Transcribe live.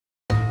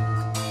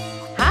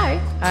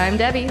I'm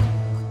Debbie.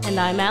 And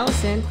I'm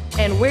Allison.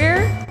 And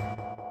we're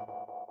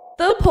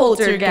the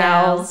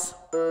Poltergals.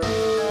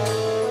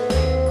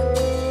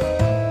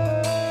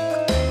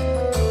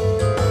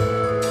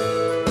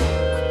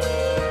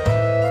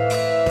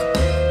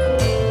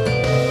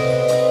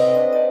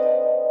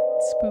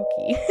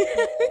 Spooky.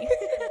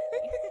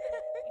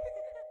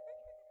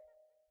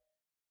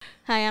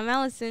 Hi, I'm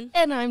Allison.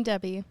 And I'm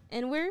Debbie.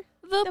 And we're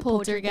The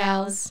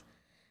Poltergals.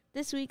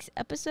 This week's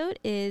episode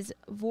is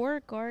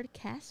Voergaard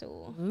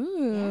Castle.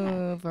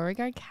 Ooh,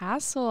 Voergaard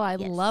Castle. I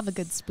Yes. love a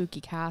good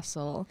spooky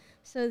castle.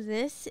 So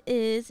this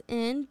is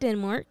in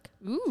Denmark.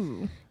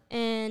 Ooh.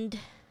 And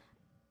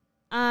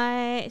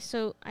I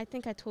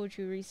think I told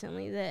you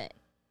recently that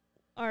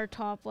our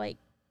top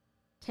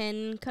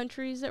 10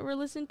 countries that we're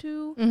listened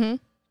to, Mm-hmm.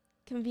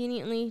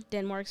 conveniently,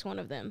 Denmark's one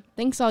of them.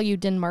 Thanks all you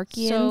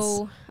Denmarkians.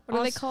 So what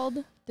are they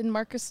called?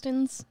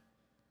 Denmarkistans?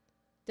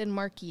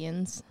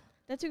 Denmarkians.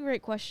 That's a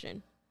great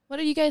question. What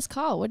do you guys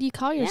call? What do you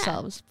call Yeah.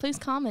 yourselves? Please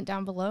comment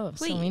down below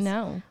so we Please.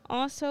 know.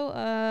 Also,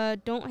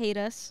 don't hate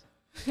us.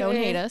 Don't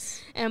hate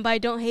us. And by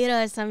don't hate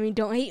us, I mean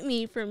don't hate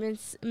me for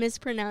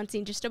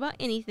mispronouncing just about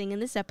anything in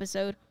this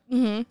episode.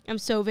 Mm-hmm. I'm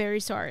so very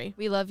sorry.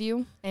 We love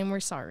you, and we're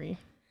sorry.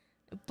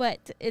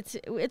 But it's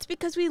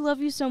because we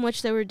love you so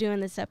much that we're doing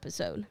this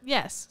episode.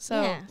 Yes,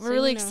 so Yeah, we're so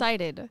really you know.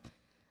 excited.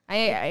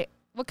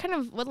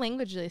 What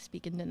language do they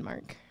speak in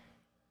Denmark?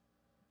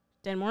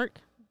 Denmark?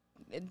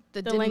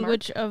 The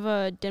Language of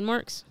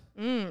Denmark's?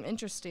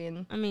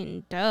 Interesting. I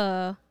mean,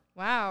 duh.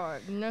 Wow,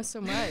 you know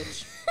so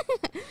much.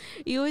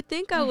 You would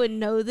think I would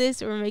know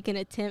this or make an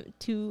attempt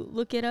to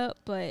look it up,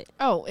 but...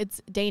 Oh,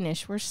 it's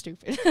Danish. We're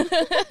stupid.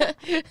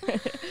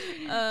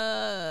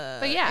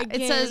 But yeah,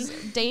 it says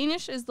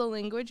Danish is the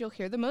language you'll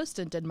hear the most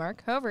in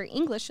Denmark. However,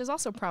 English is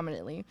also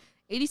prominently.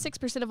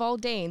 86% of all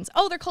Danes.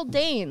 Oh, they're called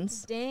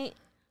Danes.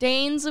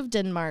 Danes of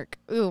Denmark.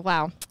 Ooh,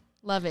 wow.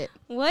 Love it.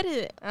 What is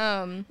it?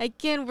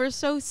 Again, we're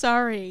so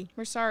sorry.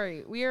 We're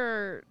sorry. We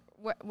are...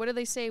 What do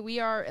they say? We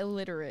are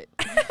illiterate.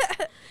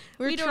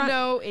 We don't try-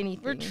 know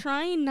anything. We're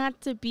trying not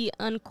to be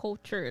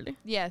uncultured.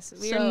 Yes,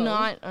 we So- are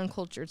not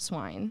uncultured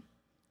swine.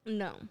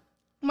 No.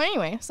 Well,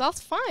 anyway, so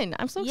that's fun.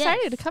 I'm so Yes.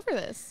 excited to cover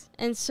this.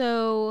 And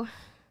so,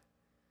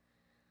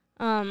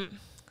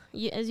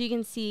 as you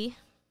can see,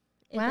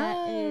 that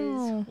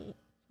Wow. is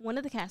one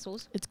of the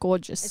castles. It's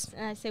gorgeous.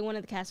 I say one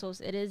of the castles.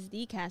 It is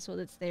the castle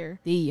that's there.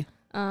 The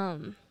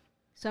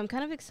So I'm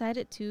kind of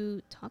excited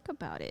to talk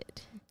about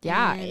it.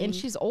 Yeah, and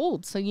she's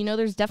old, so you know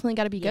there's definitely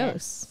got to be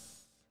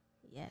ghosts.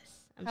 Yes.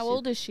 How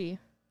old is she?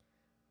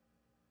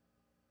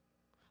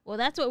 Well,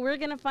 that's what we're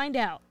going to find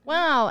out.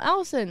 Wow,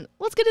 Allison,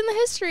 let's get in the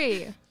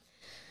history.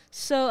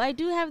 So I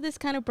do have this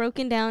kind of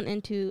broken down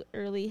into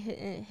early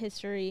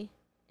history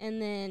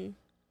and then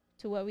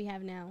to what we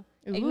have now.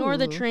 Ignore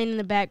the Ooh. train in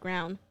the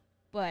background,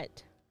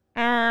 but...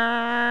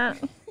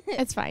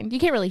 It's fine. You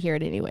can't really hear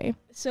it anyway.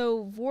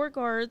 So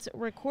Voergaard's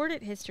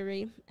recorded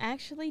history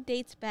actually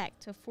dates back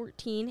to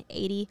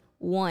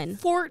 1481.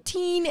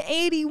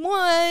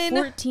 1481.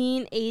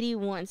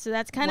 1481. So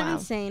that's kind of Wow.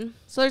 insane.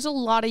 So there's a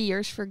lot of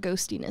years for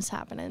ghostiness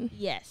happening.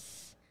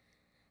 Yes.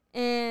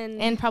 And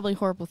And probably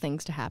horrible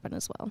things to happen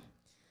as well.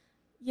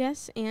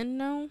 yes and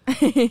no.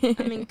 I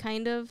mean,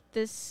 kind of.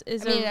 This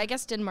is I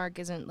guess Denmark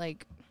isn't,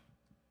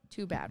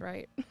 too bad,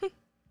 right?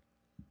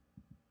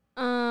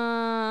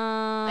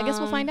 I guess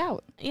we'll find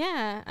out.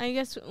 Yeah, I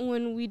guess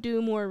when we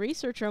do more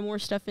research or more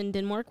stuff in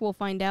Denmark, we'll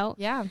find out.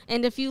 Yeah.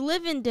 And if you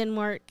live in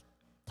Denmark,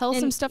 Tell us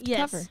And some stuff to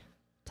yes, cover.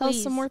 Tell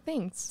us some please. more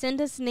things.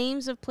 send us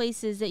names of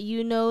places that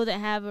you know that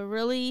have a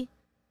really...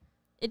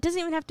 It doesn't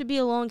even have to be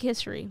a long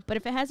history, but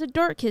if it has a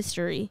dark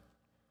history,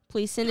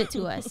 please send it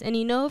to us. And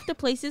you know if the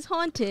place is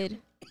haunted,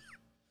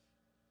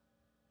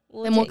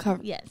 Then we'll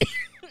cover- Yes.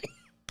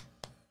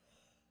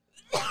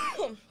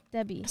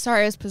 Debbie,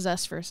 Sorry, I was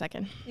possessed for a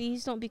second.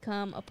 please don't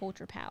become a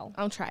polter pal.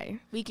 I'll try.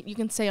 You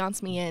can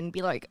seance me in and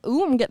be like,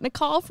 ooh, I'm getting a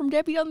call from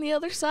Debbie on the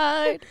other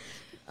side.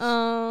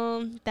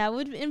 That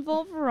would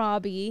involve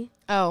Robbie,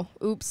 Oh,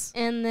 oops.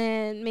 and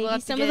then maybe have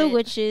to some of the get-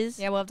 witches.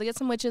 Yeah, we'll have to get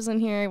some witches in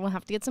here. We'll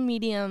have to get some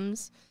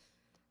mediums.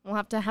 We'll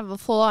have to have a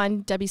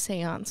full-on Debbie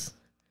seance.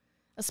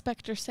 A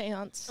specter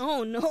seance.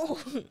 Oh no.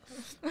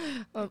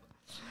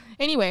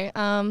 Anyway,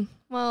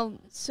 well,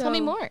 So tell me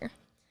more.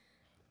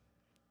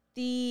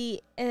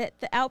 The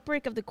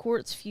outbreak of the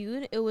court's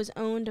feud, it was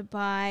owned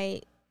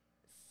by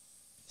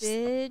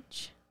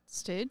Stitch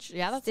Stidge?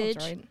 Yeah, that Stidge.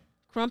 sounds right.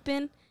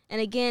 Crumpin.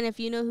 And again, if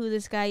you know who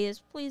this guy is,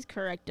 please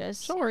correct us.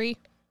 Sorry.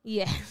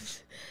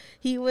 Yes.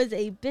 He was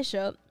a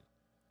bishop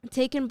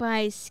taken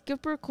by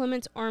Skipper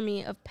Clement's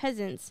army of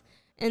peasants,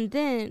 and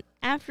then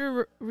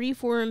after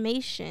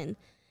Reformation,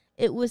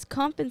 it was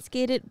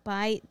confiscated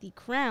by the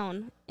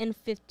crown in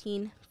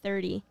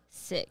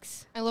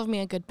 1536. I love me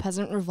a good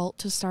peasant revolt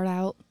to start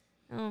out.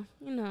 Oh,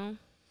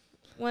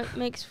 what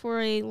makes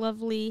for a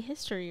lovely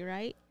history,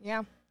 right?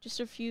 Yeah. Just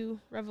a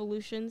few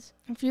revolutions.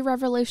 A few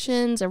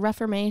revolutions, a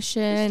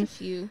reformation, Just a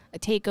few. a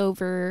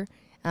takeover,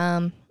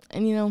 and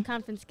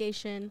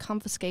Confiscation.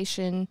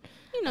 confiscation.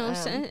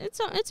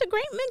 So it's a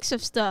great mix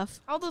of stuff.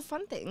 All the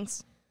fun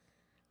things.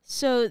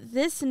 So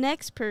this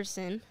next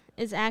person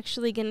is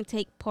actually going to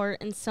take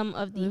part in some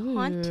of the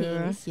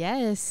hauntings.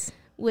 Yes.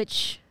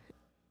 Which,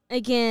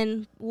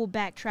 again, we'll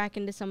backtrack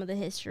into some of the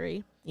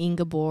history.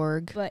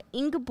 Ingeborg. But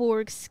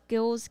Ingeborg's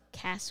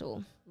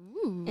Castle.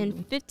 Ooh. In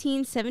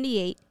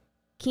 1578,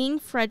 King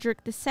Frederick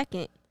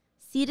II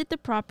ceded the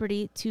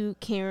property to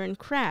Karen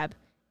Crabbe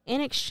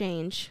in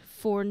exchange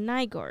for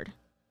Nygard,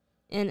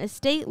 an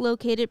estate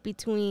located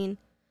between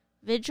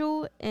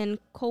Vigil and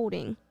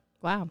Colding.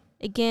 Wow.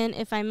 Again,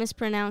 if I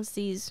mispronounce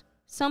these,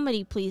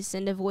 somebody please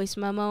send a voice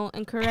memo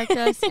and correct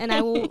us, and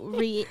I will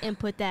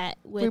re-input that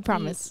with We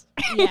promise.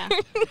 Yeah,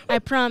 I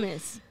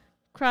promise.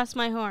 Cross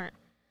my heart.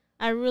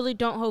 I really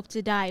don't hope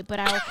to die, but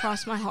I will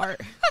cross my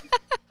heart.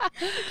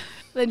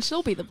 Then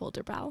she'll be the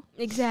Poltergals.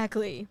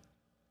 Exactly.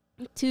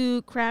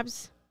 To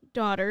Crabbe's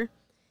daughter,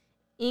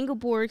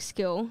 Ingeborg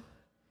Skill,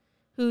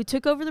 who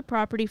took over the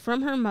property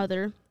from her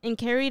mother and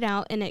carried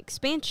out an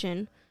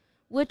expansion,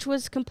 which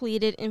was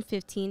completed in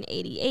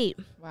 1588.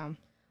 Wow.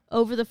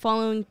 Over the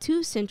following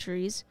 2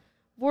 centuries,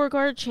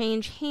 Voergaard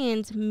changed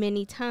hands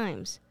many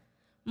times.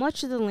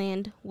 Much of the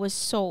land was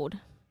sold.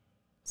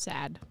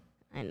 Sad.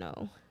 I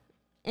know.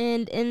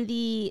 And in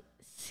the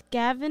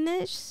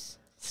Scavenish?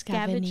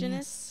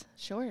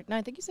 Sure. No,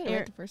 I think you said it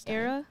right the first time.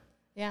 Era?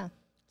 Yeah.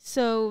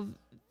 So,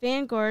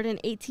 Vanguard in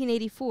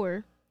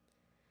 1884,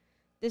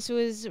 this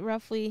was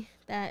roughly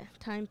that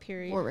time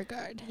period.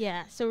 Beauregard.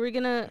 Yeah, so we're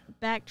going to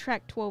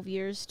backtrack 12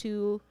 years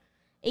to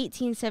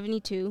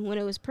 1872 when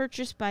it was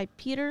purchased by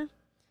Peter,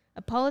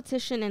 a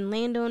politician and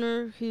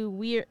landowner who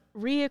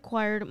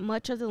reacquired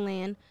much of the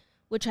land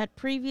which had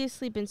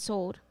previously been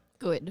sold.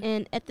 Good.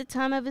 And at the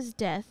time of his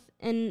death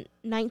in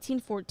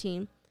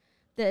 1914,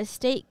 the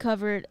estate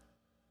covered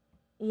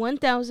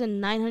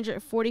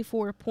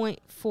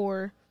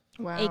 1,944.4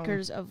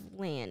 acres of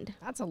land.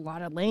 That's a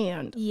lot of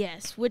land.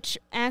 Yes, which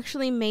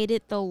actually made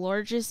it the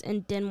largest in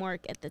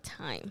Denmark at the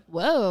time.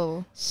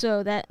 Whoa.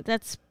 So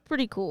that's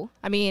pretty cool.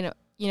 I mean,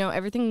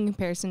 everything in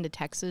comparison to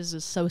Texas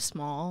is so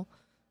small.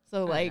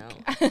 So, But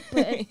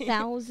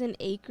 1,000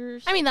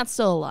 acres? I mean, that's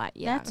still a lot,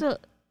 yeah.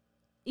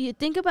 You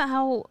think about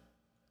how...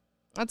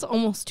 That's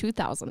almost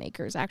 2,000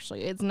 acres,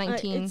 actually. It's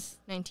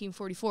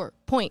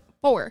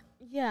 1944.4.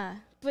 Yeah,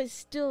 but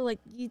still,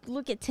 you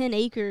look at 10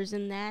 acres,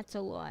 and that's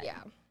a lot. Yeah.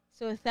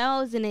 So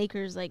 1,000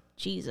 acres,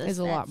 Jesus. Is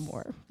a lot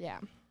more, yeah.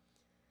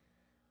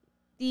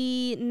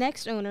 The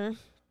next owner,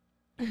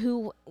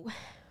 who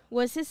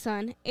was his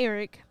son,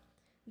 Eric,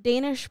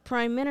 Danish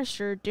prime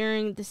minister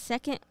during the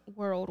Second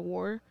World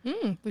War.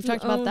 We've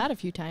talked about that a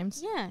few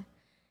times. Yeah.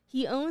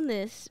 He owned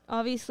this,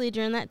 obviously,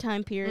 during that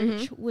time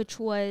period, which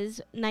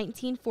was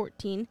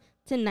 1914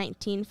 to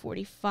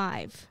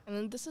 1945. And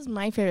then this is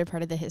my favorite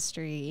part of the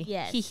history.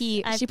 Yes.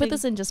 She put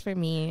this in just for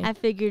me. I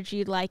figured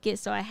you'd like it,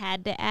 so I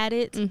had to add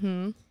it.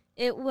 Mm-hmm.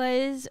 It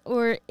was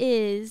or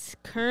is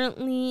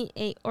currently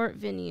a art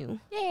venue.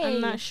 Yay. I'm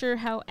not sure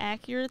how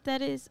accurate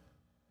that is.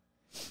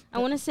 I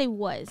want to say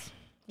was.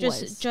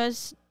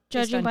 Just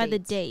judging by the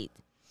date.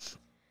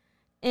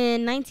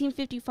 In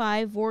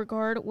 1955,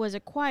 Voergaard was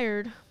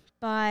acquired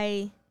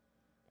by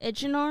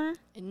Eginar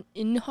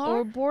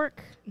or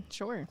Bork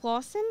Sure.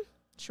 Clausen.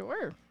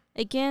 Sure.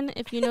 Again,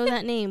 if you know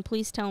that name,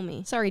 please tell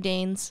me. Sorry,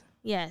 Danes.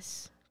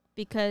 Yes,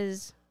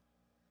 because,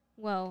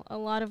 a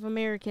lot of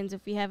Americans,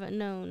 if you haven't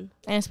known.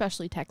 And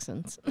especially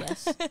Texans.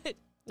 Yes.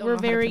 We're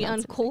very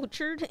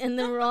uncultured, and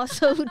then we're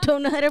also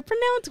don't know how to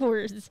pronounce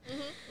words.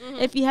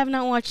 If you have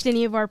not watched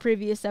any of our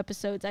previous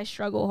episodes, I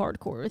struggle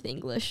hardcore with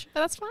English.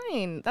 But that's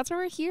fine. That's why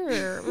we're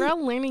here. We're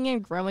all learning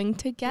and growing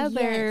together.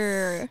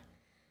 Yes.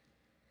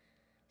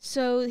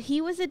 So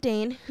he was a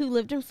Dane who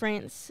lived in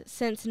France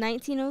since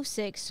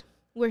 1906,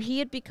 where he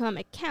had become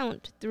a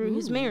count through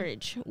his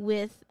marriage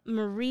with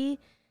Marie.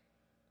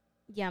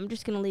 Yeah, I'm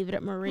just going to leave it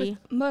at Marie.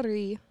 With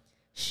Marie.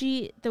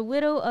 She, the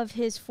widow of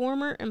his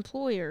former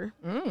employer,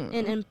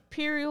 an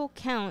imperial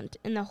count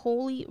in the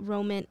Holy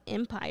Roman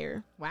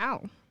Empire.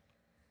 Wow.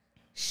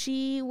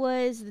 She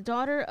was the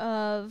daughter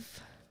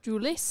of...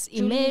 Jules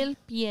Emile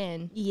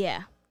Bien.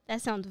 Yeah,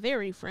 that sounds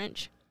very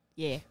French.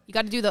 Yeah. You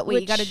got to do the...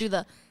 Wait, you got to do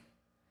the...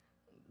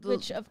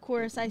 Which, of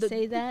course, I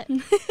say that.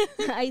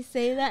 I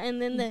say that,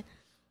 and then the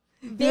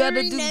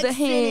very next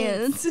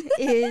sentence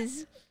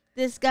is,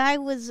 this guy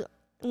was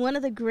one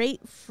of the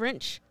great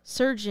French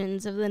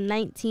surgeons of the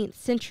 19th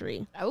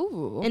century.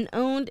 Oh. And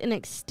owned an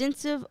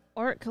extensive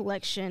art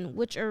collection,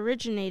 which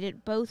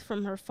originated both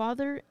from her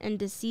father and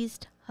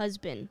deceased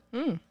husband.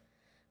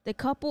 The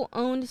couple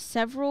owned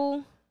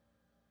several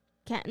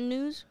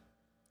chateaus.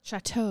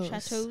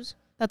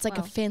 That's like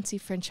a fancy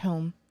French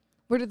home.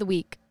 Word of the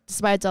week.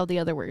 Despite all the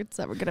other words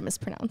that we're going to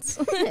mispronounce.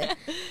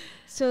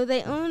 So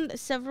they owned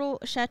several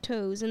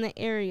chateaus in the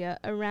area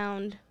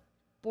around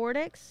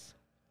Bordeaux.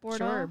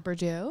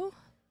 Bordeaux.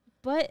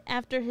 But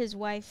after his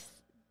wife's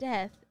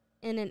death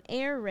in an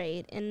air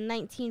raid in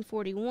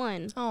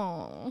 1941,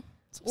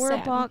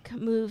 Orbach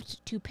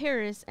moved to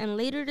Paris and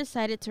later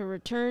decided to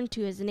return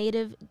to his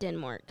native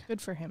Denmark.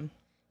 Good for him.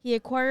 He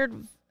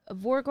acquired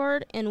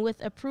Voergaard and,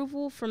 with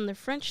approval from the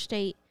French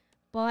state,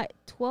 bought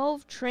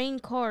 12 train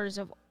cars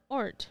of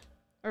art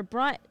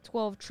brought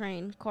 12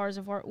 train cars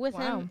of art with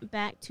him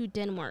back to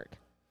Denmark.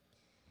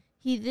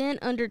 He then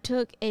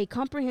undertook a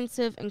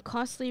comprehensive and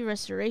costly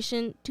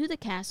restoration to the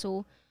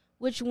castle,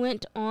 which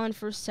went on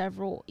for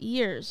several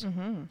years.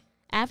 Mm-hmm.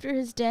 After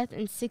his death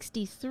in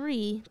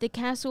 1963, the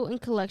castle and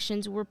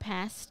collections were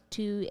passed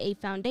to a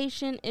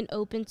foundation and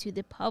open to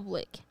the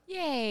public.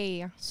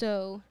 Yay.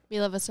 So We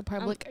love us a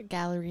public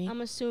gallery.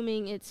 I'm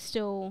assuming it's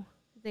still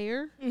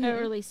there, or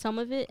at least some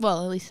of it.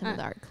 Well, at least some of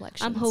the art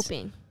collections. I'm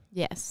hoping.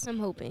 Yes. I'm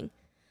hoping.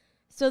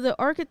 So the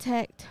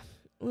architect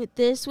with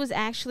this was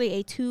actually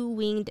a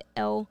 2-winged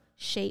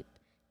L-shaped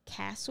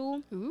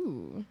castle.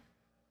 Ooh.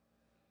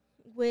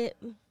 With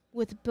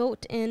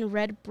built-in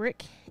red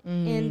brick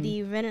in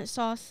the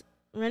Renaissance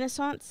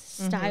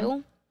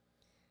style.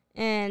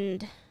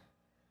 And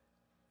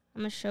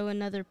I'm going to show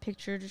another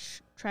picture to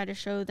try to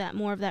show that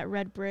more of that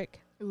red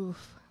brick.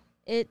 Oof.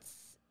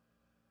 Its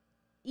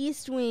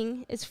east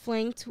wing is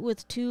flanked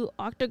with 2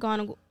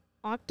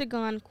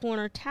 octagon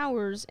corner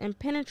towers and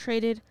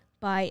penetrated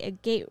by a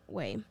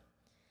gateway.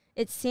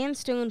 Its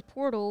sandstone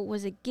portal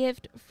was a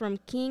gift from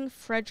King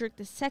Frederick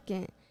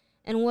II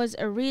and was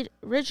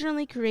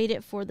originally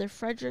created for the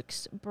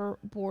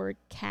Frederiksborg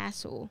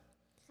Castle.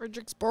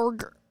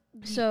 Frederiksborg.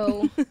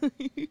 So,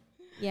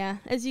 yeah,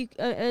 as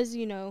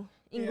you know,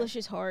 English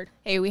is hard.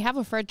 Hey, we have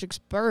a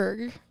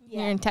Frederiksborg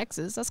here in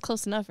Texas. That's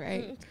close enough,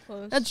 right? It's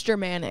close. That's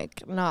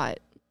Germanic, not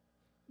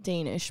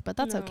Danish, but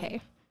that's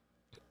okay.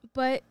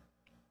 But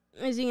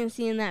as you can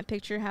see in that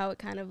picture, how it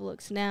kind of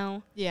looks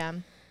now. Yeah.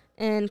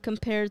 And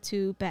compared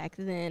to back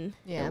then,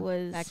 it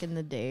was back in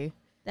the day.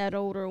 That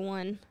older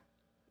one.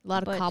 A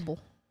lot of cobble.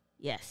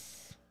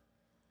 Yes.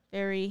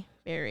 Very,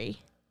 very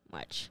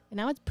much. And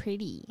now it's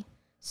pretty.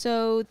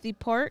 So the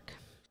park,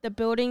 the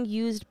building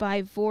used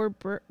by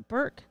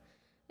Voergaard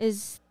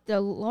is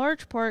the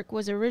large park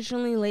was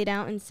originally laid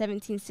out in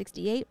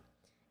 1768.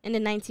 And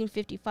in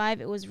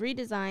 1955, it was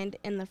redesigned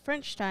in the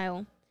French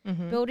style.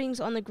 Mm-hmm. Buildings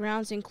on the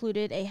grounds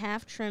included a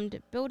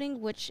half-trimmed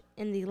building, which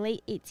in the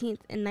late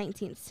 18th and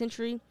 19th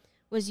century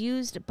was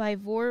used by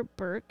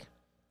Voergaard,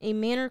 a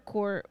manor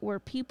court where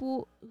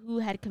people who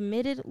had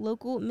committed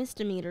local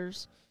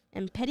misdemeanors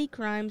and petty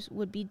crimes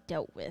would be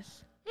dealt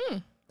with.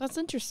 That's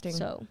interesting.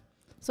 So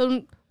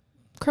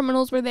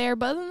criminals were there,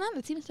 but other than that,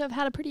 it seems to have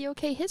had a pretty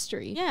okay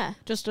history. Yeah.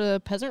 Just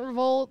a peasant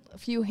revolt, a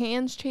few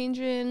hands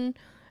changing,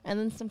 and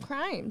then some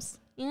crimes.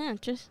 Yeah,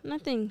 just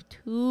nothing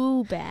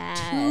too bad.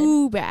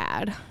 Too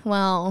bad.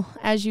 Well,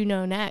 as you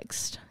know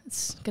next,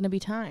 it's going to be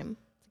time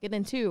to get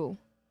into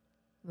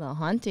the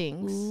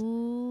hauntings.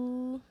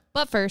 Ooh.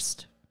 But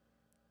first,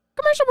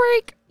 commercial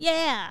break.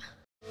 Yeah.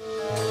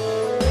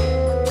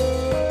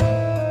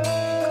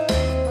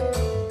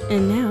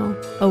 And now,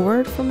 a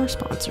word from our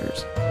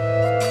sponsors.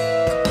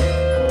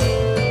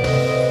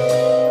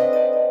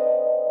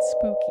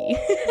 Spooky.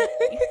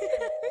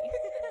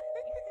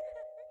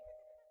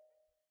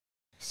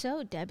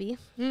 So, Debbie,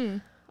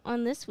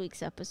 on this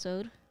week's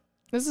episode,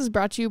 this is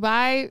brought to you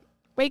by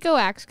Waco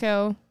Axe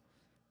Co.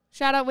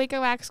 Shout out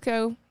Waco Axe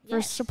Co.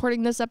 for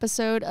supporting this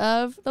episode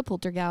of the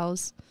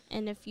Poltergals.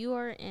 And if you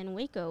are in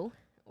Waco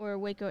or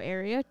Waco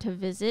area to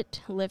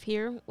visit, live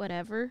here,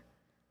 whatever,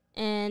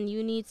 and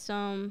you need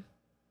some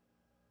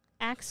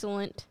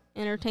excellent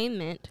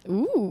entertainment.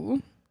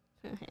 Ooh.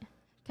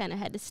 Kind of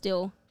had to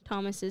steal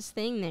Thomas's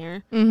thing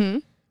there. Mm-hmm.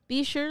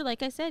 Be sure,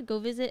 like I said, go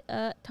visit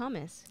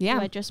Thomas, who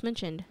I just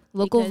mentioned.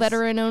 Local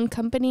veteran-owned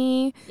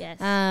company. Yes.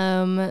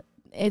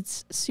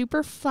 It's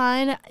super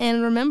fun.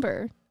 And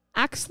remember,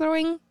 axe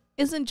throwing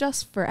isn't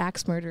just for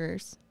axe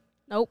murderers.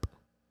 Nope.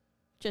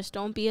 Just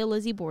don't be a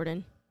Lizzie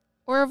Borden.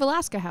 Or a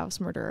Velasca House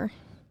murderer.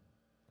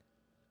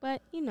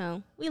 But, you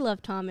know, we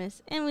love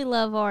Thomas, and we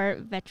love our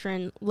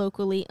veteran,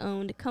 locally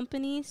owned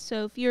company.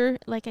 So if you're,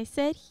 like I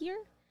said, here,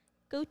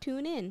 go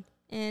tune in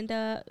and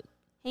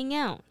hang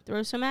out,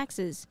 throw some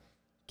axes.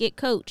 Get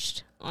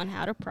coached on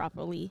how to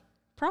properly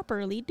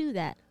do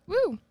that.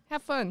 Woo!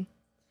 Have fun.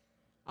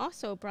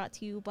 Also brought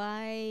to you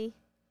by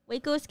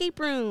Waco Escape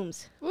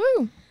Rooms.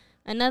 Woo!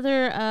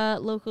 Another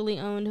locally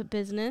owned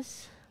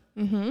business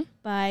Mm-hmm.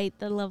 by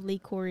the lovely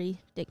Corey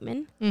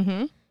Dickman.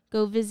 Mm-hmm.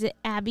 Go visit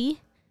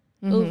Abby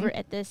over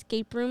at the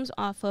escape rooms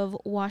off of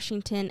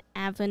Washington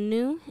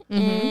Avenue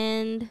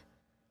and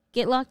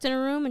get locked in a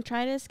room and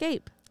try to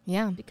escape.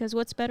 Yeah. Because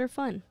what's better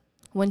fun?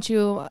 Once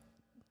you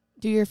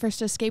do your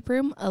first escape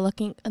room,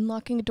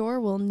 unlocking a door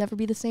will never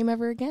be the same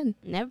ever again.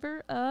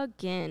 Never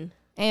again.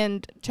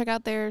 And check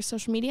out their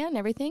social media and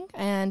everything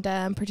and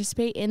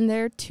participate in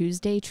their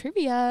Tuesday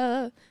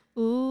trivia.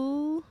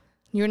 Ooh.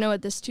 You know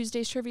what this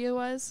Tuesday's trivia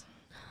was?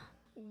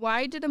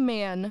 Why did a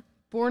man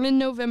born in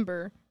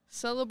November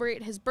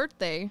celebrate his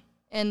birthday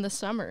in the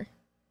summer?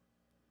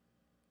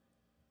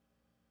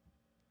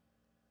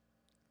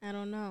 I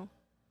don't know.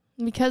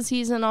 Because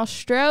he's in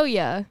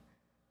Australia.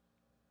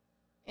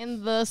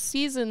 And the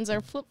seasons are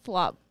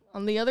flip-flop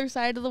on the other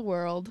side of the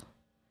world.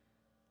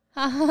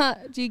 Haha,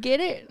 do you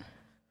get it?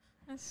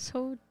 That's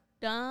so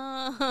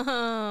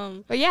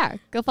dumb. But yeah,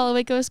 go follow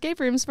Waco Escape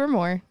Rooms for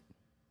more.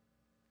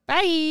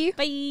 Bye.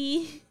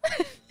 Bye.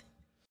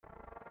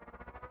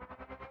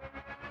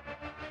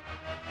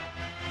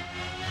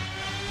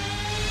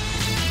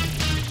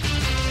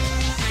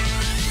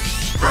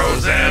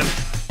 Frozen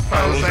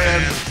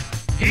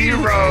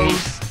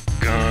heroes.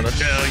 Gonna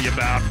tell you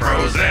about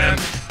frozen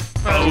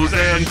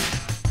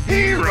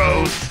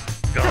heroes.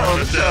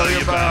 Gonna tell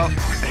you about.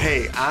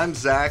 Hey, I'm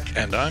Zach.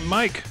 And I'm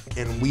Mike.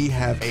 And we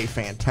have a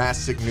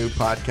fantastic new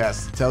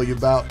podcast to tell you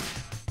about.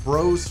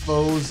 Bros,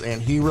 Foes,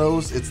 and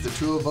Heroes. It's the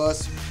two of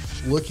us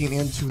looking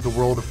into the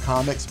world of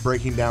comics,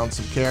 breaking down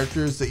some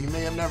characters that you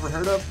may have never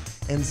heard of,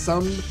 and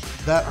some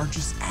that are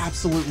just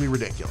absolutely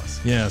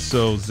ridiculous. Yeah,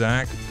 so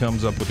Zach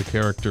comes up with a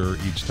character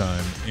each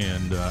time,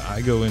 and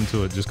I go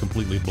into it just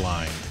completely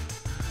blind.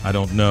 I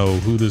don't know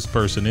who this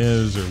person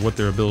is or what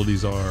their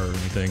abilities are or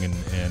anything,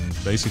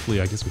 and basically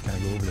I guess we kind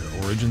of go over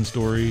their origin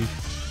story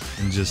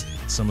and just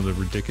some of the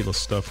ridiculous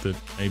stuff that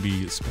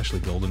maybe, especially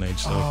Golden Age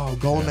stuff. Oh,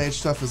 Golden Age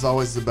stuff is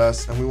always the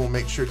best, and we will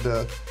make sure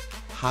to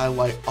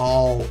highlight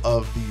all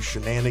of the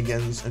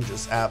shenanigans and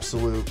just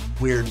absolute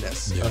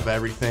weirdness of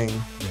everything.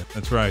 Yeah,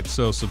 that's right.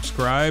 So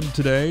subscribe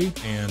today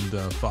and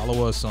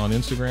follow us on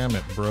Instagram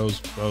at Bros,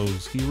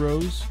 Foes,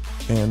 Heroes.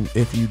 And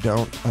if you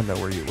don't, I know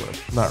where you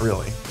live. Not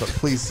really, but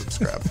please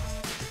subscribe.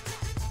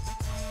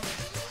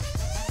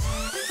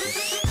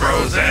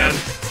 Frozen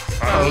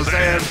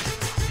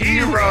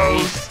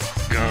heroes.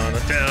 Gonna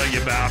tell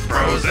you about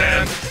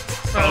frozen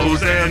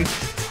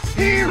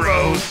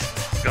heroes.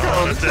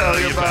 Gonna tell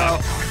you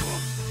about.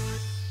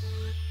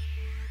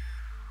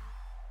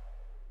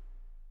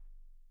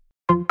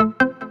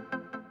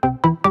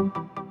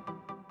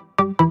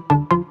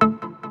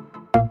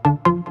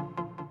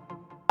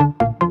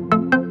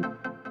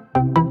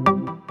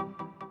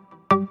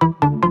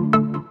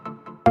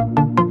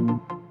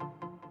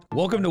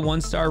 Welcome to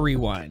One Star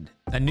Rewind,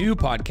 a new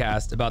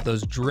podcast about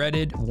those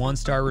dreaded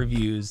one-star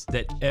reviews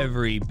that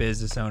every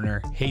business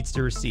owner hates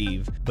to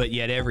receive, but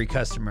yet every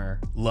customer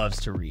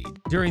loves to read.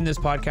 During this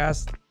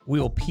podcast, we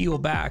will peel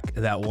back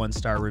that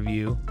one-star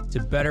review to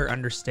better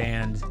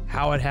understand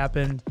how it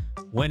happened,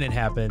 when it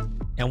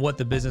happened, and what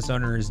the business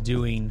owner is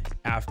doing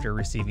after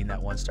receiving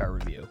that one-star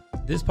review.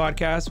 This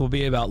podcast will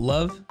be about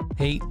love,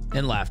 hate,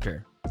 and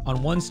laughter.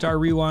 On One Star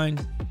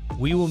Rewind,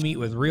 we will meet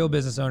with real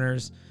business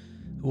owners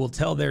who will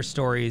tell their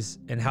stories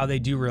and how they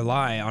do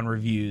rely on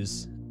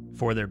reviews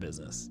for their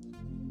business.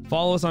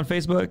 Follow us on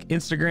Facebook,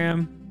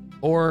 Instagram,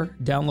 or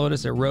download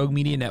us at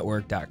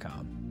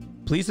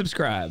roguemedianetwork.com. Please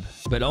subscribe,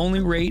 but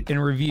only rate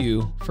and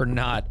review for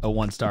not a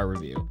one-star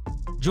review.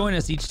 Join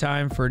us each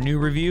time for a new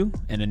review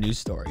and a new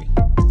story.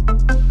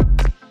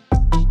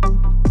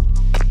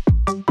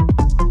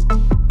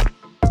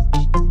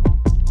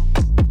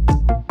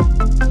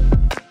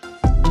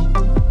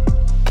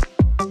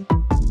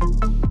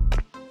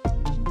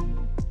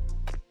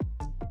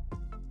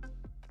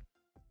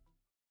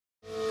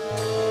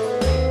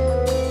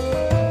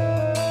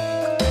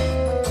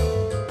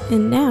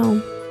 And now,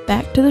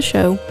 back to the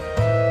show.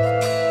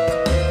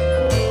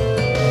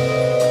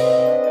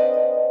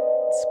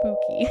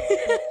 Spooky.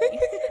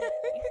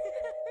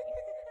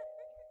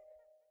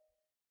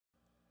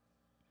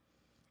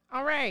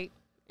 All right.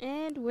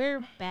 And we're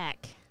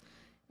back.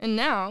 And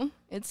now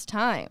it's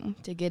time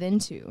to get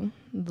into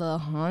the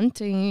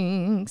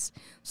hauntings.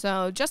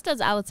 So just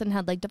as Allison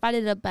had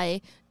divided it up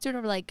by sort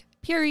of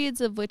periods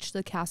of which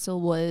the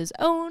castle was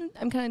owned,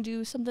 I'm going to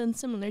do something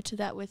similar to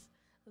that with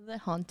the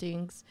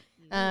hauntings.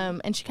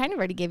 And she kind of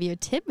already gave you a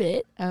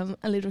tidbit, a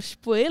little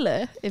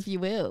spoiler, if you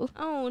will.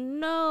 Oh,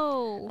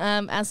 no.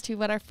 As to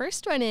what our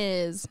first one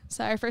is.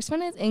 So our first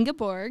one is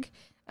Ingeborg.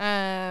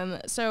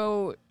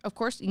 So, of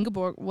course,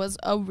 Ingeborg was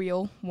a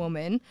real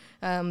woman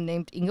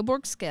named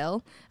Ingeborg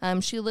Skell.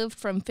 She lived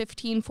from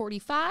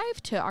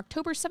 1545 to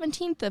October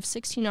 17th of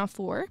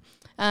 1604.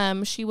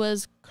 She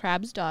was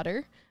Crabbe's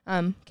daughter,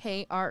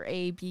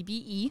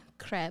 Krabbe,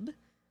 Crab.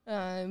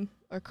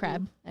 Or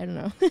crab. I don't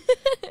know.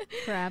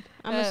 Crab.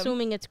 I'm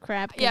assuming it's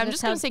crab. Yeah, I'm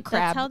just going to say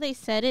crab. That's how they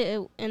said it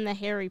in the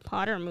Harry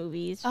Potter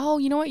movies. Oh,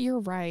 you know what?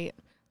 You're right.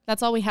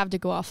 That's all we have to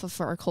go off of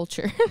for our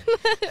culture.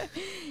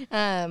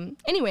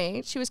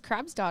 Anyway, she was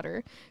Crabbe's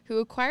daughter who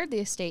acquired the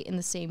estate in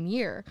the same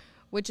year,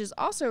 which has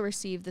also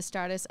received the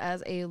status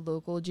as a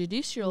local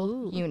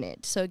judicial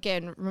unit. So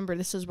again, remember,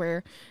 this is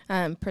where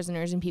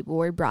prisoners and people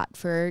were brought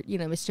for,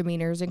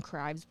 misdemeanors and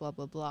crimes, blah,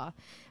 blah, blah.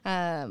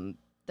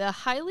 The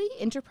highly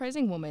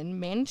enterprising woman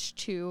managed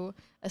to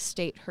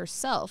estate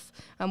herself,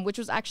 which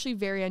was actually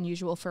very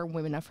unusual for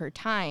women of her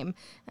time.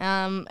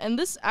 And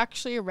this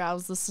actually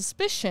aroused the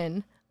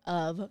suspicion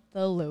of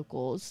the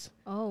locals.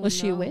 Oh, was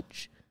she a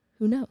witch?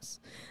 Who knows?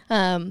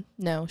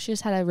 No, she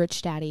just had a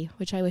rich daddy,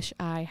 which I wish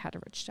I had a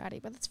rich daddy,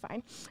 but that's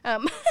fine.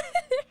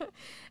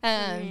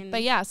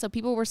 But yeah, so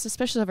people were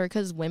suspicious of her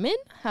because women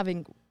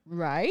having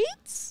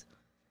rights?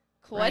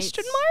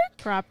 Question mark?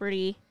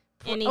 Property.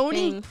 Anything.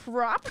 Owning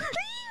property?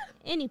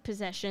 Any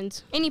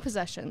possessions. Any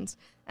possessions.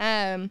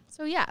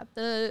 So yeah,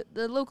 the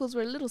locals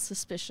were a little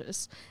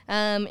suspicious.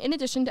 In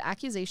addition to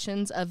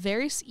accusations of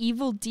various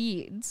evil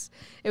deeds,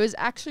 it was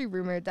actually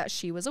rumored that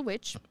she was a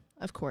witch,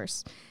 of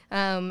course.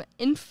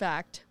 In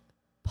fact,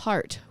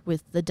 part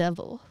with the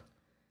devil.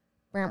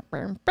 Oh,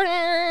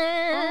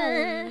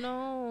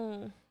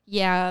 no.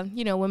 Yeah,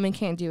 women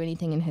can't do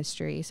anything in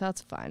history, so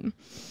that's fun.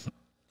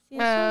 See,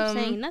 that's what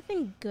I'm saying.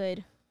 Nothing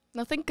good.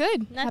 Nothing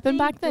good Nothing happened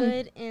back then.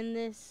 good in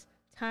this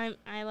time.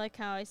 I like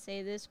how I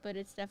say this, but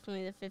it's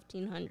definitely the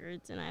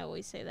 1500s, and I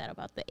always say that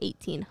about the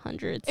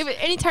 1800s.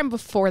 Any time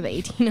before the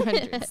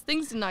 1800s,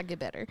 things did not get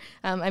better.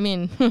 I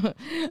mean,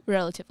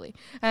 relatively.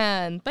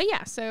 But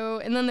yeah,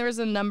 and then there was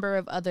a number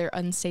of other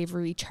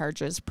unsavory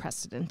charges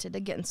precedented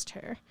against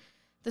her.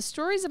 The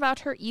stories about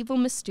her evil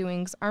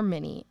misdoings are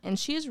many, and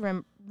she is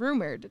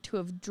rumored to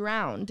have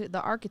drowned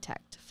the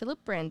architect,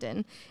 Philip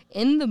Brandon,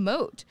 in the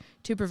moat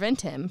to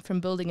prevent him from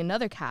building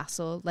another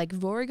castle like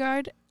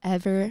Voergaard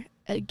ever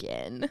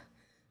again.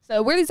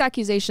 So where these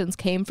accusations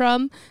came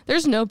from,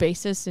 there's no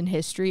basis in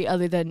history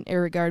other than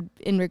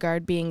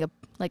Irregard being an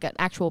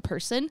actual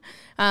person.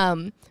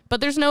 But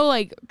there's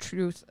no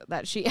truth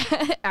that she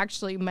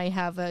actually may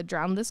have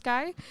drowned this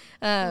guy.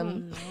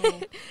 No.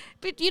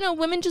 But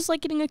women just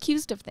like getting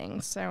accused of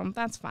things, so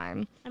that's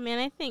fine. I mean,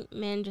 I think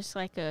men just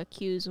like to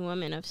accuse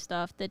women of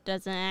stuff that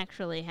doesn't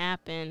actually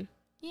happen.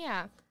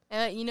 Yeah.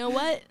 You know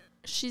what?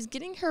 She's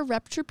getting her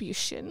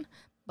retribution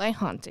by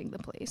haunting the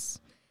place.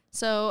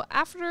 So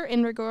after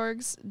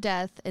Inregorg's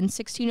death in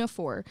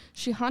 1604,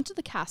 she haunted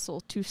the castle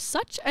to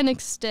such an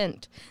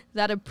extent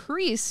that a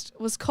priest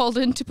was called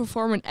in to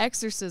perform an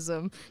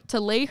exorcism to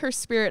lay her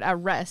spirit at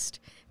rest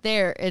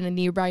there in a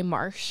nearby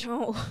marsh.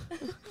 Oh,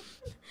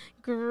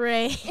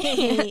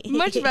 great.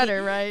 Much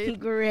better, right?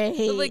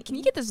 Great. But, can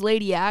you get this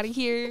lady out of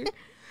here?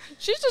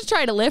 She's just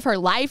trying to live her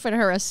life in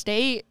her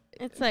estate.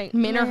 It's like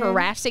Men are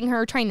harassing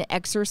her, trying to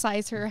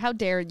exorcise her. How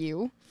dare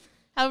you?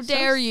 How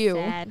dare you?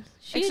 Sad.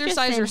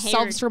 Exercise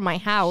yourselves from my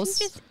house.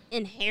 She just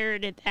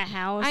inherited the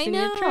house. I and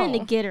know. You're trying to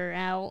get her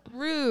out.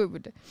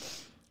 Rude.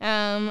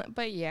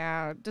 But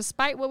yeah,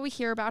 despite what we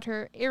hear about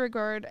her,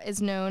 Irregard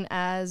is known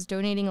as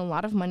donating a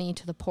lot of money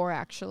to the poor,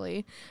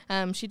 actually.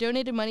 She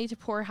donated money to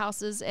poor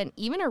houses and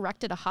even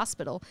erected a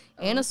hospital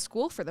and a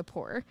school for the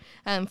poor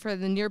for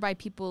the nearby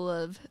people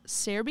of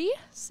Serbia.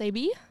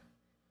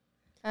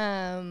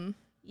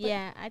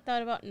 Yeah, I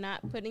thought about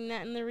not putting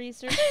that in the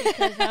research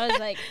because I was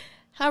like,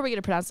 how are we going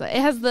to pronounce that? It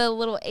has the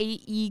little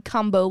AE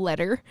combo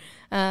letter,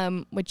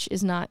 which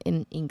is not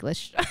in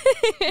English.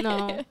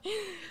 no.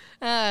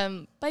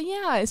 But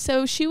yeah,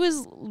 so she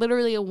was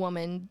literally a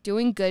woman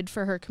doing good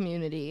for her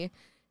community,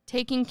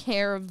 taking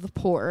care of the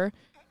poor,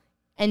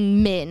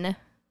 and men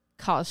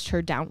caused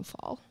her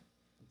downfall.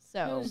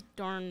 So Those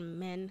darn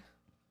men.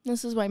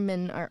 this is why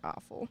men are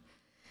awful.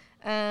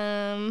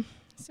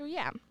 So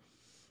yeah.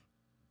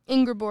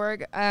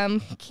 Ingeborg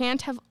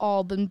can't have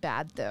all been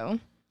bad, though.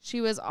 She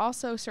was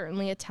also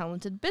certainly a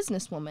talented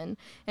businesswoman,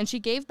 and she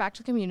gave back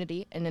to the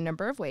community in a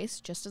number of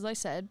ways, just as I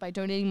said, by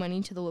donating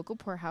money to the local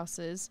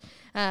poorhouses.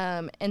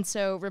 And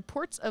so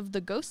reports of the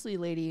ghostly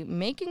lady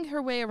making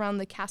her way around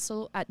the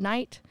castle at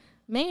night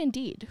may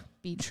indeed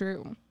be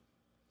true.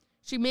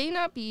 She may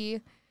not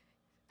be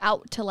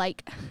out to,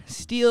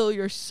 steal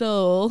your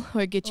soul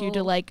or get you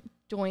to,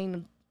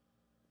 join,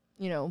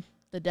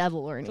 the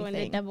devil or anything. Join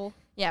the devil.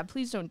 Yeah,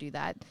 please don't do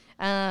that.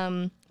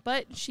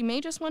 But she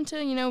may just want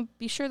to,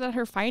 be sure that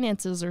her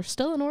finances are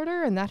still in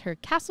order and that her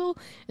castle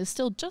is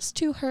still just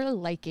to her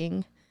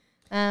liking.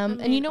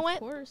 And you know what?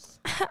 Of course.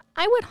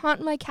 I would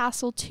haunt my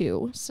castle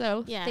too.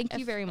 So Yeah, thank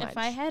you very much. If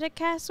I had a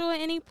castle at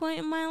any point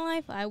in my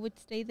life, I would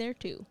stay there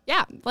too.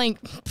 Yeah, I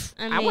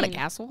want a mean,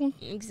 castle.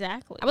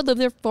 Exactly. I would live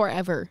there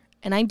forever.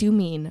 And I do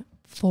mean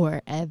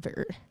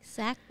forever.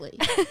 Exactly.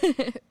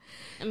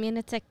 I mean,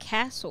 it's a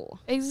castle.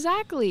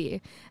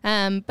 Exactly.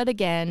 But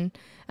again,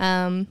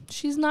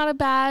 she's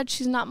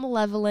she's not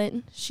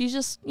malevolent. She's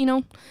just,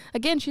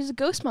 again, she's a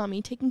ghost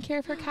mommy taking care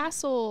of her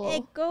castle.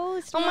 Hey,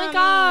 ghost Oh mommy. my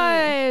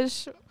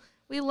gosh.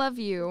 We love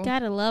you.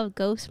 Gotta love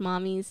ghost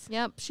mommies.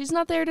 Yep. She's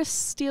not there to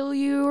steal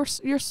you or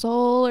your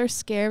soul or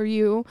scare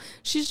you.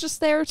 She's just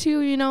there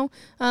to,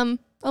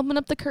 open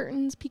up the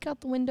curtains, peek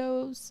out the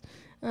windows,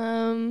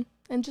 and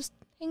just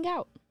hang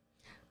out.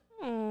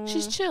 Aww.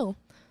 She's chill.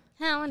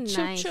 How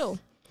nice. Chill.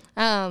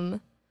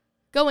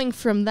 Going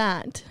from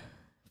that,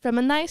 from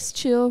a nice,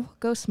 chill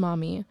ghost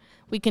mommy,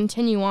 we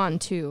continue on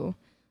to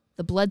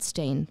the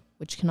bloodstain,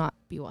 which cannot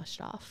be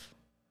washed off.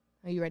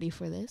 Are you ready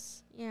for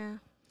this? Yeah,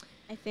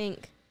 I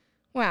think.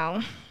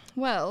 Wow.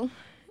 Well,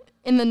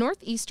 in the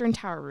northeastern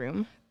tower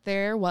room,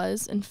 there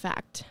was, in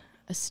fact,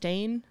 a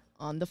stain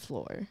on the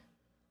floor.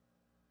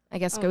 I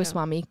guess Ghost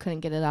Mommy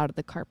couldn't get it out of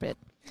the carpet.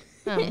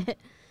 But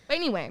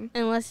anyway.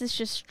 Unless it's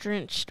just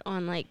drenched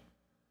on,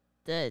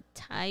 the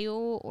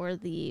tile or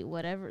the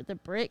whatever, the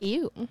brick.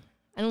 Ew.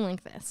 I don't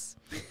like this.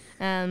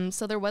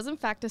 So there was, in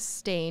fact, a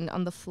stain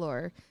on the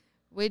floor,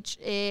 which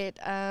it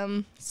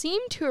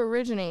seemed to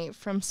originate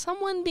from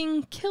someone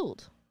being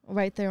killed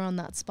right there on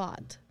that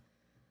spot.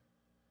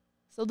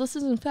 So this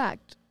is, in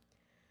fact,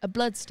 a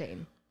blood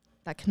stain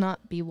that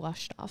cannot be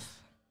washed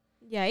off.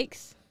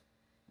 Yikes.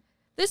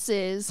 This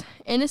is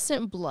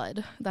innocent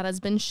blood that has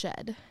been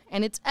shed,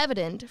 and it's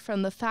evident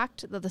from the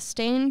fact that the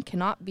stain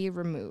cannot be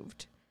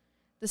removed.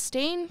 The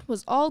stain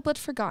was all but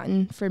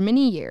forgotten for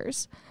many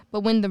years,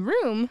 but when the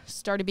room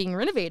started being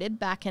renovated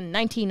back in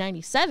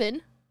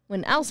 1997,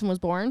 when Allison was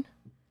born,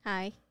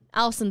 Hi.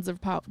 Allison's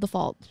the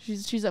fault.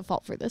 She's at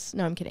fault for this.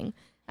 No, I'm kidding.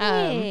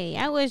 Hey,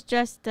 I was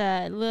just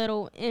a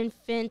little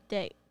infant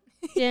that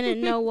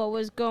didn't know what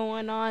was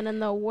going on in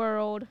the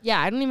world. Yeah,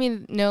 I don't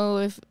even know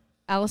if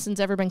Allison's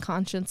ever been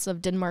conscious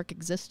of Denmark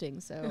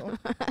existing, so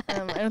I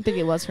don't think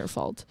it was her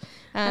fault.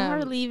 I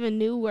hardly even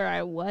knew where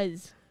I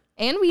was.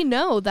 And we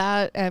know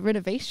that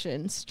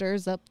renovation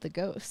stirs up the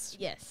ghost.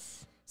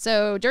 Yes.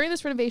 So during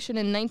this renovation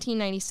in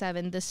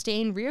 1997, the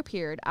stain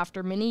reappeared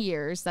after many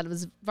years that it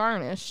was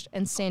varnished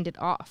and sanded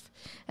off.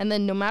 And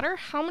then no matter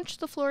how much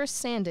the floor is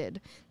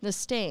sanded, the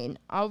stain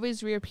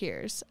always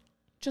reappears.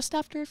 Just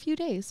after a few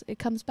days, it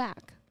comes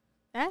back.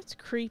 That's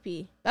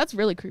creepy. That's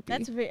really creepy.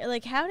 That's very,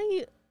 like, how do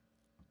you...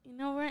 You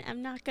know what?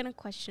 I'm not going to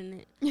question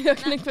it. You're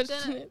not going to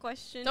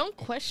question it? Don't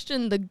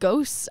question the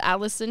ghosts,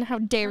 Allison. How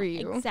dare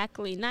you?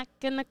 Exactly. Not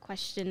going to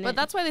question it. But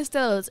that's why they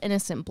still it's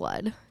innocent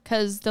blood.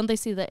 Because don't they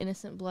see that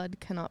innocent blood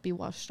cannot be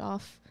washed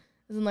off?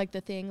 Isn't like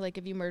the thing, like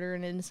if you murder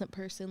an innocent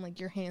person, like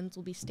your hands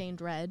will be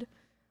stained red?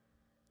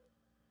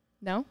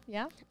 No?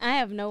 Yeah? I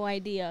have no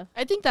idea.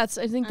 I think that's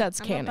canon.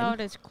 I'm about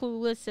as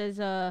clueless as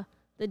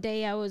the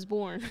day I was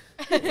born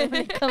when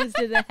it comes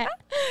to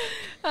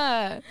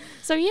that.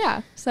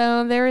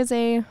 So there is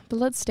a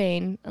blood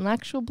stain, an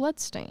actual blood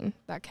stain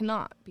that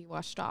cannot be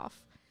washed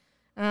off.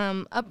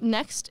 Up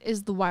next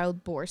is the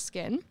wild boar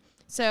skin.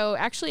 So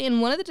actually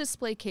in one of the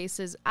display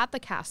cases at the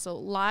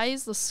castle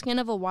lies the skin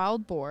of a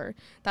wild boar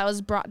that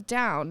was brought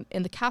down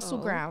in the castle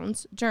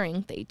grounds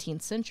during the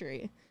 18th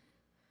century.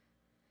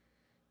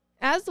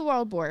 As the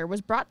wild boar was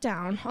brought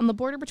down on the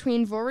border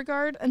between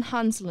Voergaard and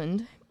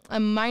Hansland, a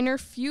minor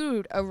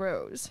feud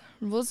arose,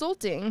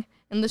 resulting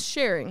in the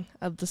sharing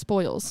of the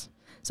spoils.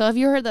 So have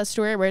you heard that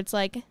story where it's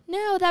like,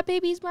 no, that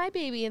baby's my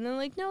baby, and then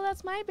like, no,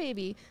 that's my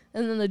baby,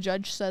 and then the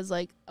judge says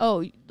like,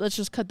 oh, let's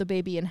just cut the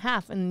baby in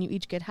half, and then you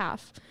each get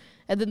half,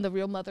 and then the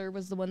real mother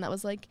was the one that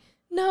was like,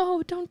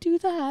 no, don't do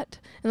that,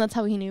 and that's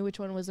how he knew which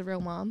one was the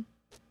real mom.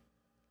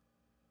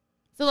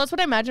 So that's what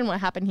I imagine what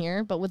happened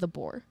here, but with a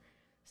boar.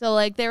 So,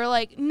 like, they were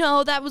like,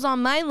 no, that was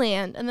on my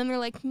land. And then they're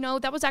like, no,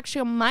 that was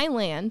actually on my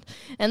land.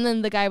 And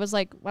then the guy was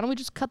like, why don't we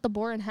just cut the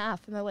boar in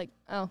half? And they're like,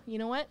 oh, you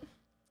know what?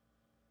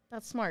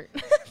 That's smart.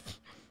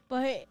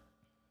 But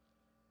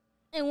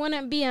it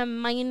wouldn't be a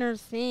minor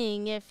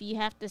thing if you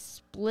have to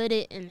split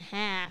it in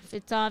half.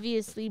 It's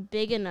obviously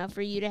big enough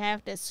for you to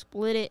have to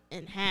split it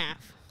in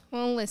half.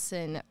 Well,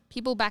 listen,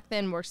 people back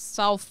then were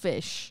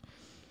selfish.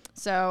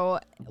 So,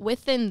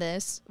 within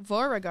this,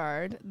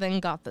 Beauregard then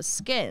got the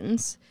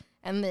skins.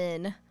 And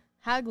then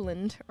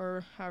Hagland,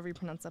 or however you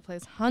pronounce that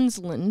place,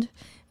 Hansland,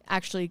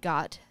 actually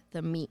got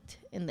the meat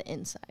in the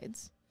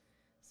insides.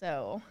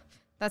 So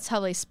that's how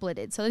they split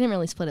it. So they didn't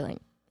really split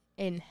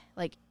it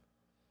like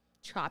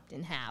chopped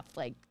in half.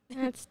 Like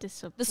that's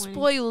disappointing. The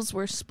spoils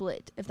were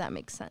split, if that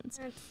makes sense.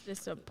 That's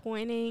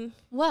disappointing.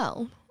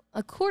 Well,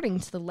 according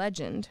to the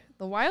legend,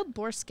 the wild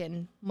boar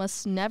skin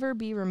must never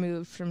be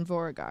removed from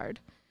Beauregard,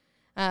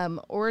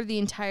 or the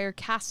entire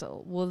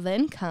castle will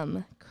then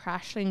come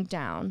crashing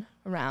down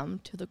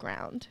around to the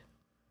ground.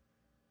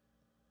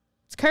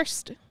 It's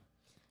cursed.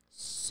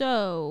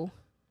 So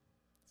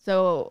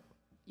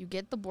you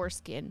get the boar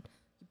skin,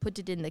 you put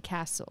it in the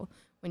castle.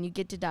 When you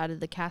get it out of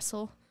the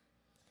castle,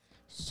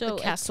 the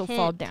castle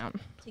fall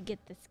down. To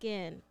get the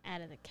skin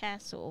out of the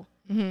castle.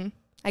 Mm-hmm.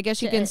 I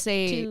guess you can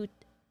say to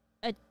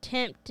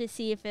attempt to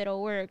see if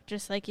it'll work,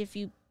 just like if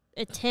you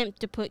attempt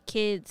to put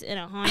kids in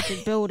a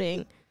haunted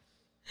building.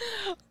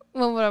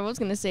 Well, what I was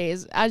going to say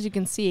is, as you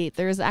can see,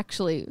 there is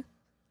actually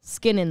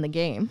skin in the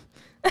game.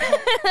 Look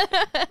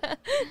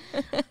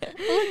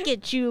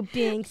at you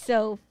being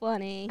so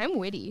funny. I'm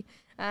witty.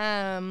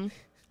 And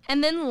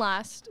then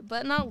last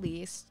but not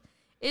least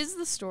is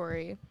the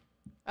story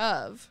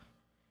of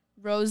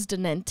Rose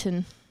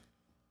Denenton.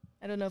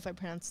 I don't know if I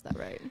pronounced that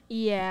right.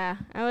 Yeah.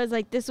 I was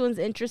like, this one's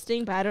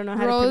interesting, but I don't know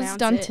how Rose to pronounce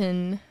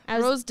Dunton.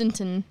 it. Rose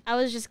Denton. I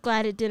was just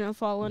glad it didn't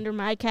fall under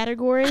my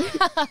category.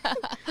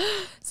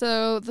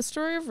 So the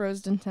story of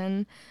Rose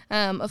Denton,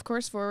 of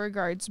course,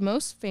 Beauregard's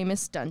most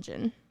famous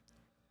dungeon,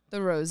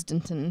 the Rose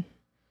Denton.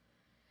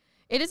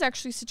 It is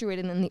actually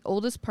situated in the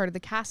oldest part of the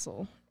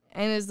castle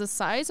and is the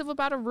size of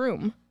about a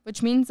room,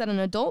 which means that an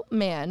adult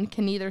man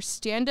can neither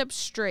stand up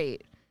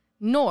straight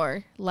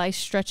nor lie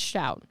stretched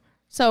out.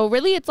 So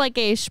really it's like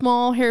a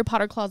small Harry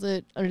Potter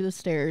closet under the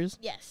stairs.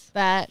 Yes.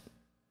 That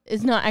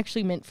is not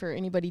actually meant for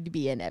anybody to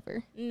be in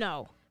ever.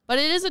 No. But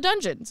it is a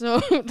dungeon,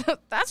 so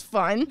that's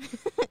fun.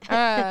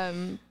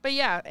 But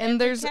yeah, and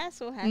there's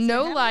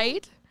no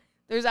light.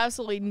 There's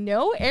absolutely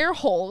no air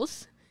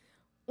holes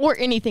or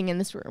anything in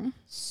this room.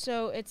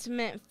 So it's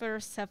meant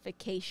for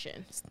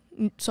suffocation.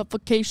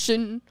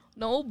 Suffocation,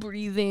 no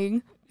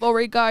breathing,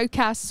 Voergaard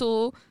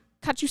Castle,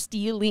 catch you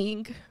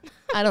stealing.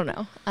 I don't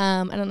know.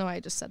 I don't know why I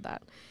just said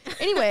that.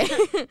 Anyway,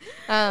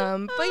 but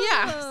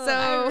yeah, so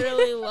I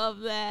really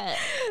love that.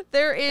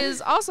 There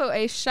is also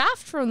a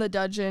shaft from the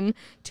dungeon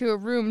to a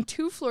room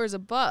 2 floors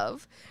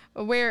above,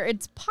 where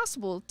it's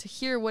possible to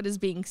hear what is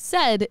being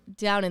said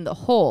down in the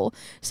hole.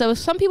 So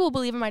some people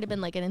believe it might have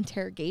been like an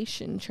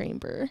interrogation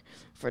chamber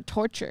for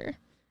torture.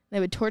 They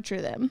would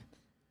torture them.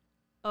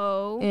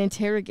 Oh. and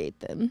interrogate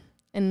them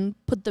and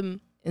put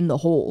them in the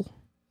hole.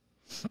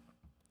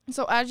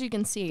 So as you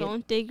can see,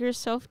 Don't dig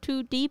yourself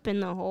too deep in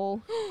the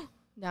hole.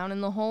 down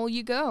in the hole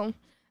you go.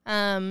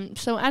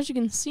 So as you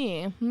can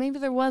see, maybe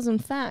there was in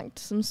fact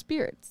some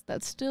spirits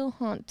that still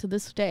haunt to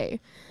this day.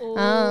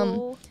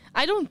 Oh.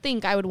 I don't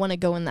think I would want to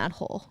go in that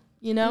hole,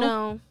 you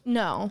know?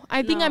 No.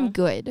 I think No. I'm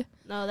good.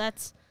 No,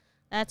 that's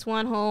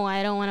one hole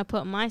I don't want to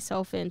put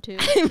myself into.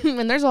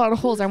 And there's a lot of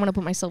holes I want to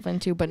put myself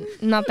into, but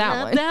not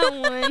that Not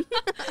one. that one.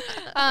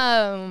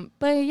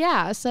 But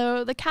yeah,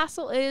 so the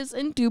castle is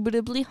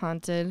indubitably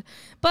haunted,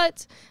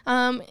 but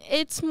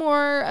it's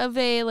more of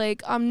a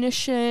like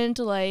omniscient,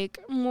 like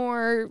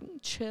more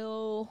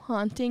chill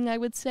haunting, I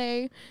would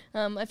say.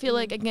 I feel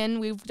like again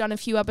we've done a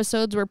few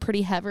episodes we're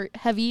pretty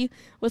heavy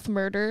with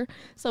murder,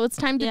 so it's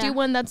time to do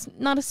one that's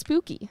not as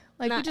spooky.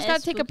 Like we Not just as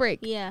gotta take a break.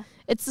 Yeah.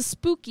 It's a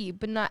spooky,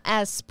 but not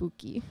as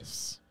spooky.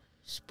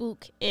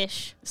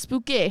 Spook-ish.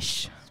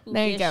 Spookish.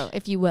 There you go, Spookish.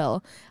 if you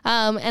will.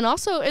 And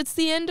also, it's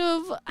the end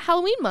of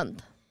Halloween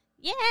month.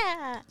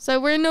 Yeah. So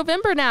we're in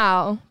November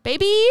now,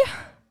 baby.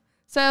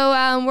 So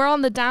we're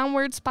on the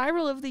downward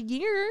spiral of the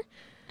year.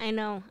 I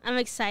know. I'm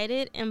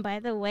excited. And by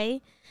the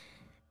way,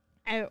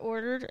 I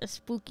ordered a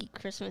spooky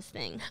Christmas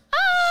thing.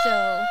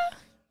 So,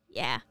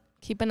 yeah.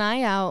 Keep an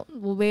eye out.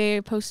 We'll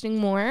be posting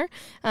more.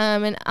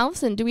 And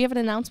Allison, do we have an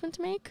announcement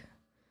to make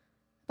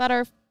about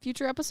our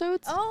future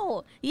episodes?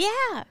 Oh,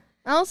 yeah.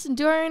 Allison,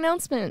 do our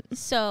announcement.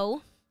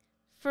 So,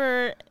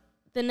 for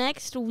the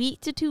next week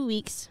to 2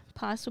 weeks,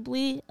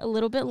 possibly a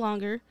little bit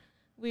longer,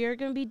 we are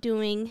going to be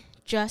doing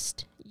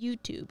just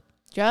YouTube.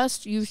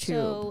 Just YouTube.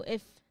 So,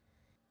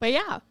 But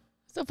yeah,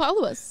 so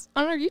follow us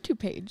on our YouTube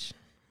page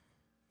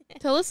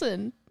to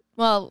listen.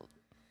 Well,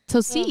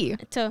 to see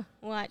to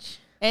watch.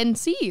 and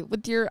see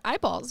with your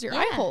eyeballs, your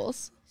eye Yeah.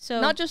 holes, So,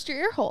 not just your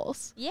ear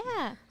holes.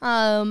 yeah.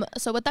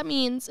 So what that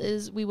means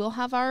is we will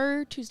have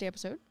our Tuesday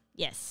episode,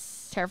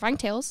 Yes. Terrifying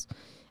Tales.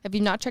 If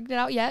you've not checked it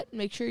out yet,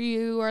 make sure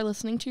you are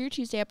listening to your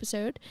Tuesday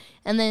episode.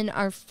 And then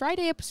our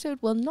Friday episode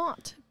will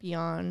not be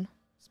on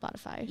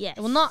Spotify. Yes.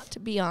 It will not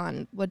be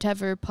on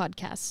whatever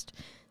podcast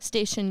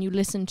station you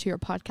listen to your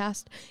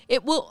podcast.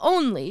 It will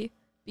only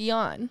be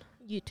on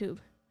YouTube.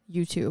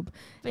 YouTube.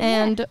 But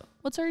And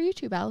what's our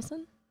YouTube,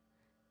 Allison?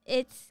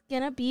 It's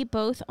going to be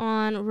both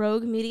on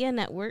Rogue Media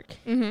Network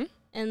Mm-hmm.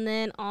 and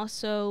then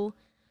also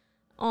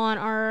on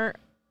our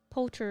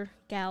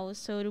Poltergals.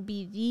 So it'll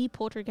be the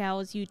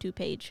Poltergals YouTube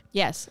page.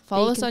 Yes.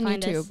 Follow you us can on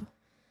find us. YouTube.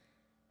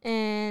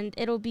 And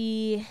it'll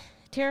be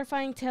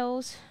Terrifying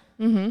Tales,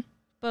 Mm-hmm.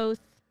 both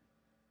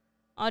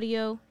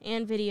audio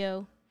and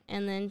video.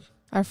 And then,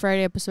 Our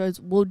Friday episodes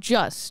will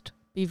just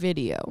be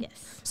video.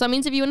 yes. So that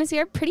means if you want to see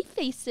our pretty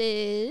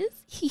faces,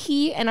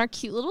 and our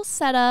cute little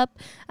setup,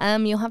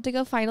 you'll have to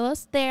go find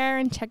us there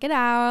and check it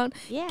out.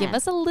 Yeah. Give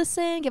us a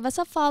listen, give us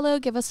a follow,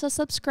 give us a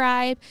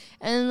subscribe,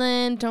 and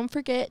then don't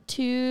forget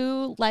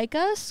to like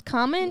us,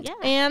 comment,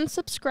 Yeah. and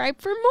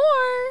subscribe for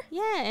more.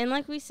 Yeah, and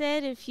like we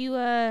said, if you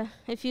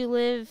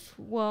live,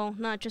 well,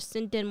 not just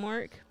in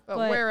Denmark, but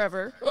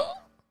wherever.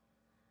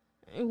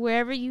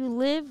 wherever you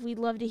live, we'd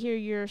love to hear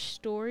your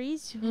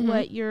stories,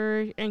 what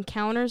your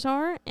encounters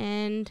are,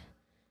 and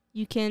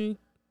you can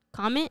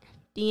comment,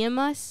 DM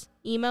us,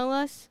 email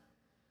us.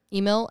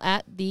 Email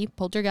at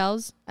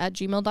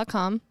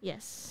thepoltergals@gmail.com.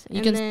 Yes. You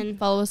and can then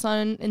follow us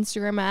on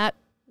Instagram at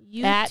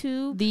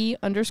YouTube.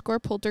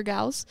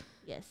 _poltergals.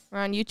 Yes. We're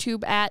on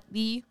YouTube at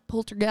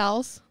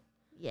 @thepoltergals.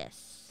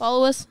 Yes.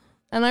 Follow us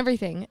and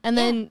everything. And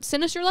then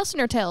send us your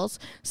listener tales.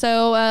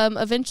 So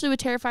eventually with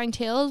Terrifying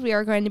Tales, we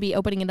are going to be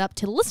opening it up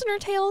to listener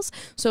tales.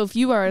 So if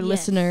you are a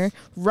listener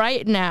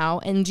right now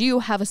and you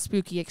have a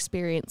spooky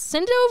experience,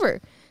 send it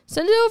over.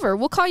 Send it over.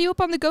 We'll call you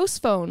up on the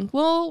ghost phone.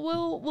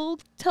 We'll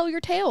tell your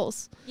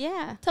tales.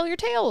 Yeah. Tell your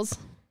tales.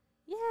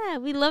 Yeah,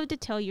 we love to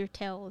tell your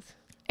tales.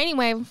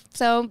 Anyway,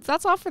 so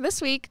that's all for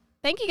this week.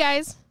 Thank you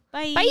guys.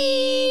 Bye.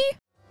 Bye.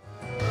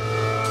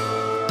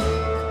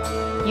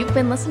 You've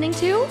been listening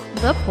to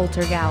The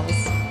Poltergals.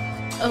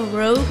 A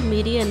Rogue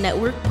Media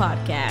Network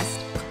podcast.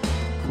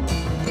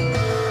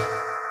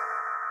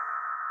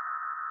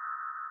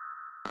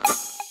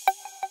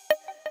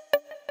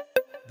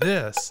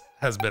 This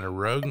has been a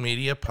Rogue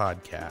Media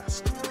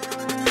podcast.